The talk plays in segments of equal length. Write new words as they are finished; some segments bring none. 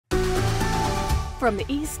From the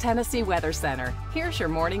East Tennessee Weather Center, here's your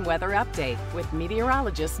morning weather update with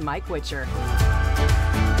meteorologist Mike Witcher.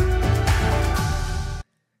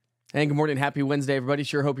 And good morning. Happy Wednesday, everybody.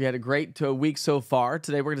 Sure hope you had a great week so far.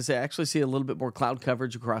 Today, we're going to actually see a little bit more cloud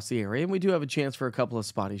coverage across the area, and we do have a chance for a couple of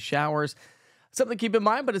spotty showers. Something to keep in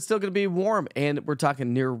mind, but it's still going to be warm, and we're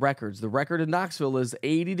talking near records. The record in Knoxville is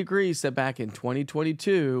 80 degrees set back in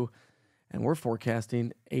 2022, and we're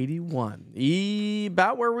forecasting 81.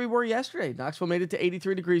 About where we were yesterday. Knoxville made it to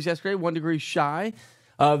 83 degrees yesterday, 1 degree shy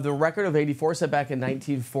of the record of 84 set back in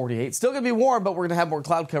 1948. Still going to be warm, but we're going to have more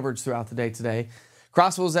cloud coverage throughout the day today.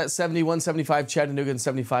 Crossville is at 71, 75, Chattanooga, and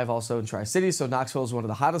 75 also in Tri-City, so Knoxville is one of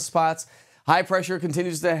the hottest spots. High pressure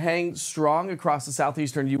continues to hang strong across the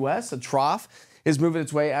southeastern U.S. A trough is moving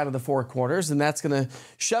its way out of the four corners, and that's going to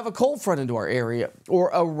shove a cold front into our area, or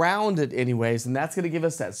around it anyways, and that's going to give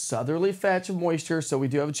us that southerly fetch of moisture, so we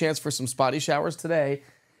do have a chance for some spotty showers today.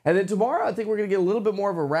 And then tomorrow, I think we're going to get a little bit more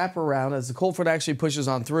of a wraparound as the cold front actually pushes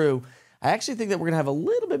on through. I actually think that we're going to have a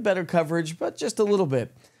little bit better coverage, but just a little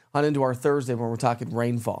bit on into our Thursday when we're talking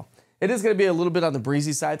rainfall. It is going to be a little bit on the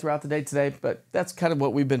breezy side throughout the day today, but that's kind of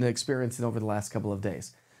what we've been experiencing over the last couple of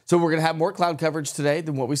days. So we're going to have more cloud coverage today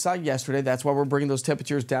than what we saw yesterday. That's why we're bringing those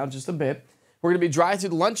temperatures down just a bit. We're going to be dry through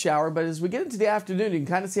the lunch hour, but as we get into the afternoon, you can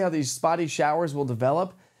kind of see how these spotty showers will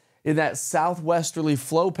develop in that southwesterly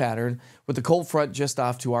flow pattern with the cold front just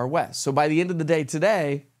off to our west. So by the end of the day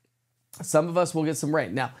today, some of us will get some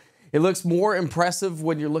rain. Now, it looks more impressive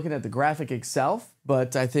when you're looking at the graphic itself,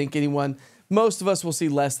 but I think most of us will see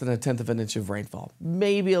less than 1/10 of an inch of rainfall,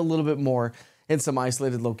 maybe a little bit more in some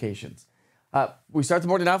isolated locations. We start the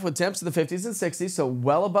morning off with temps in the 50s and 60s, so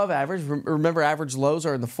well above average. Remember, average lows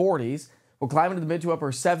are in the 40s. We'll climb into the mid to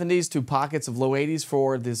upper 70s to pockets of low 80s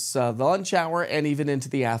for this the lunch hour and even into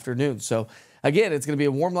the afternoon. So again, it's going to be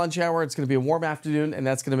a warm lunch hour. It's going to be a warm afternoon, and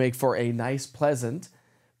that's going to make for a nice, pleasant,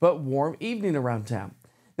 but warm evening around town.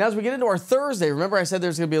 Now, as we get into our Thursday, remember I said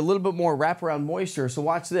there's going to be a little bit more wraparound moisture, so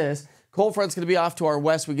watch this. Cold front's going to be off to our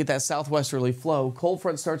west. We get that southwesterly flow. Cold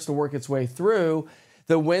front starts to work its way through.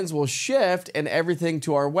 The winds will shift, and everything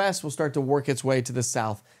to our west will start to work its way to the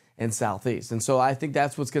south and southeast. And so I think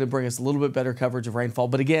that's what's going to bring us a little bit better coverage of rainfall.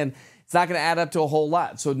 But again, it's not going to add up to a whole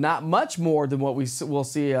lot. So not much more than what we'll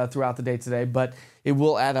see throughout the day today, but it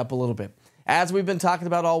will add up a little bit. As we've been talking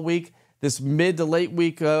about all week, this mid to late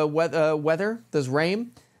week weather, this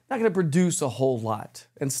rain, not going to produce a whole lot,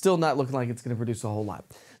 and still not looking like it's going to produce a whole lot.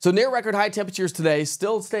 So near record high temperatures today,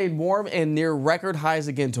 still staying warm and near record highs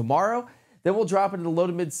again tomorrow. Then we'll drop into the low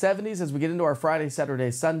to mid 70s as we get into our Friday, Saturday,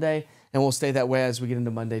 Sunday, and we'll stay that way as we get into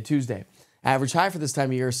Monday, Tuesday. Average high for this time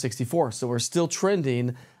of year is 64, so we're still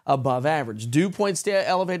trending above average. Dew points stay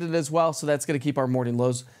elevated as well, so that's going to keep our morning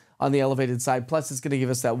lows on the elevated side. Plus, it's going to give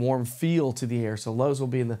us that warm feel to the air, so lows will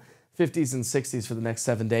be in the 50s and 60s for the next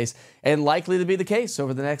 7 days, and likely to be the case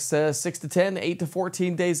over the next 6 to 10, 8 to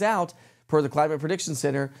 14 days out. Per the Climate Prediction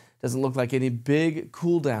Center, doesn't look like any big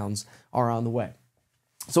cool downs are on the way.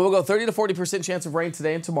 So we'll go 30 to 40% chance of rain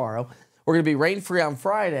today and tomorrow. We're going to be rain-free on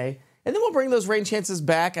Friday, and then we'll bring those rain chances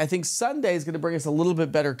back. I think Sunday is going to bring us a little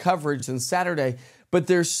bit better coverage than Saturday, but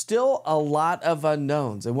there's still a lot of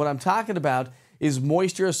unknowns, and what I'm talking about is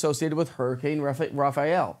moisture associated with Hurricane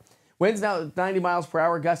Rafael. Winds now at 90 miles per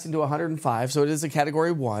hour, gusting to 105, so it is a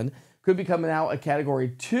Category 1. Could be coming out a Category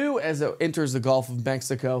 2 as it enters the Gulf of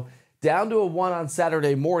Mexico, down to a 1 on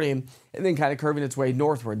Saturday morning, and then kind of curving its way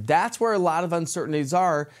northward. That's where a lot of uncertainties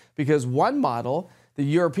are, because one model, the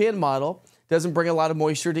European model, doesn't bring a lot of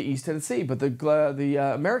moisture to East Tennessee, but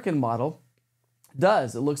the American model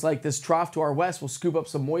does. It looks like this trough to our west will scoop up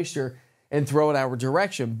some moisture and throw it our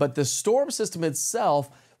direction, but the storm system itself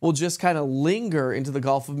will just kind of linger into the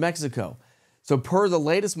Gulf of Mexico. So per the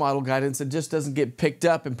latest model guidance, it just doesn't get picked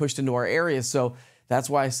up and pushed into our area. So that's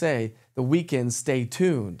why I say the weekend, stay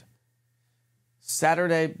tuned.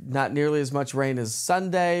 Saturday, not nearly as much rain as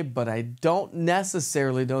Sunday, but I don't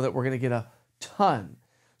necessarily know that we're going to get a ton.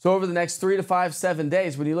 So over the next 3 to 5, 7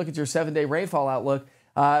 days, when you look at your 7-day rainfall outlook,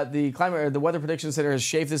 the Weather Prediction Center has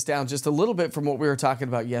shaved this down just a little bit from what we were talking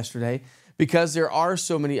about yesterday, because there are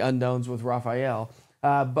so many unknowns with Rafael.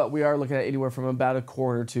 But we are looking at anywhere from about a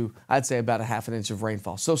quarter to, I'd say, about a half an inch of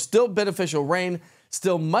rainfall. So still beneficial rain,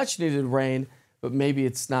 still much needed rain, but maybe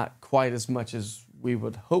it's not quite as much as we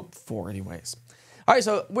would hope for anyways. All right,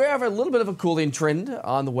 so we have a little bit of a cooling trend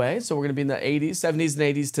on the way. So we're going to be in the 80s, 70s,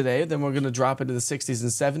 and 80s today. Then we're going to drop into the 60s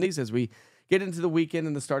and 70s as we get into the weekend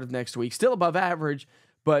and the start of next week. Still above average,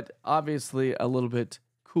 but obviously a little bit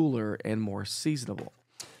cooler and more seasonable.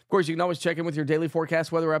 Of course, you can always check in with your daily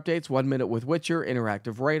forecast weather updates. 1 minute with Witcher,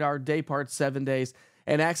 interactive radar, day part, 7 days,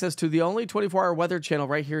 and access to the only 24-hour weather channel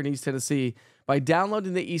right here in East Tennessee by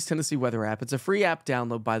downloading the East Tennessee Weather app. It's a free app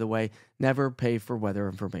download, by the way. Never pay for weather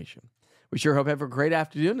information. We sure hope you have a great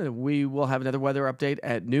afternoon, and we will have another weather update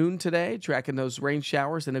at noon today, tracking those rain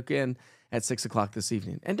showers, and again at 6 o'clock this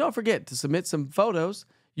evening. And don't forget to submit some photos,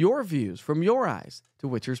 your views from your eyes, to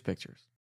Witcher's Pictures.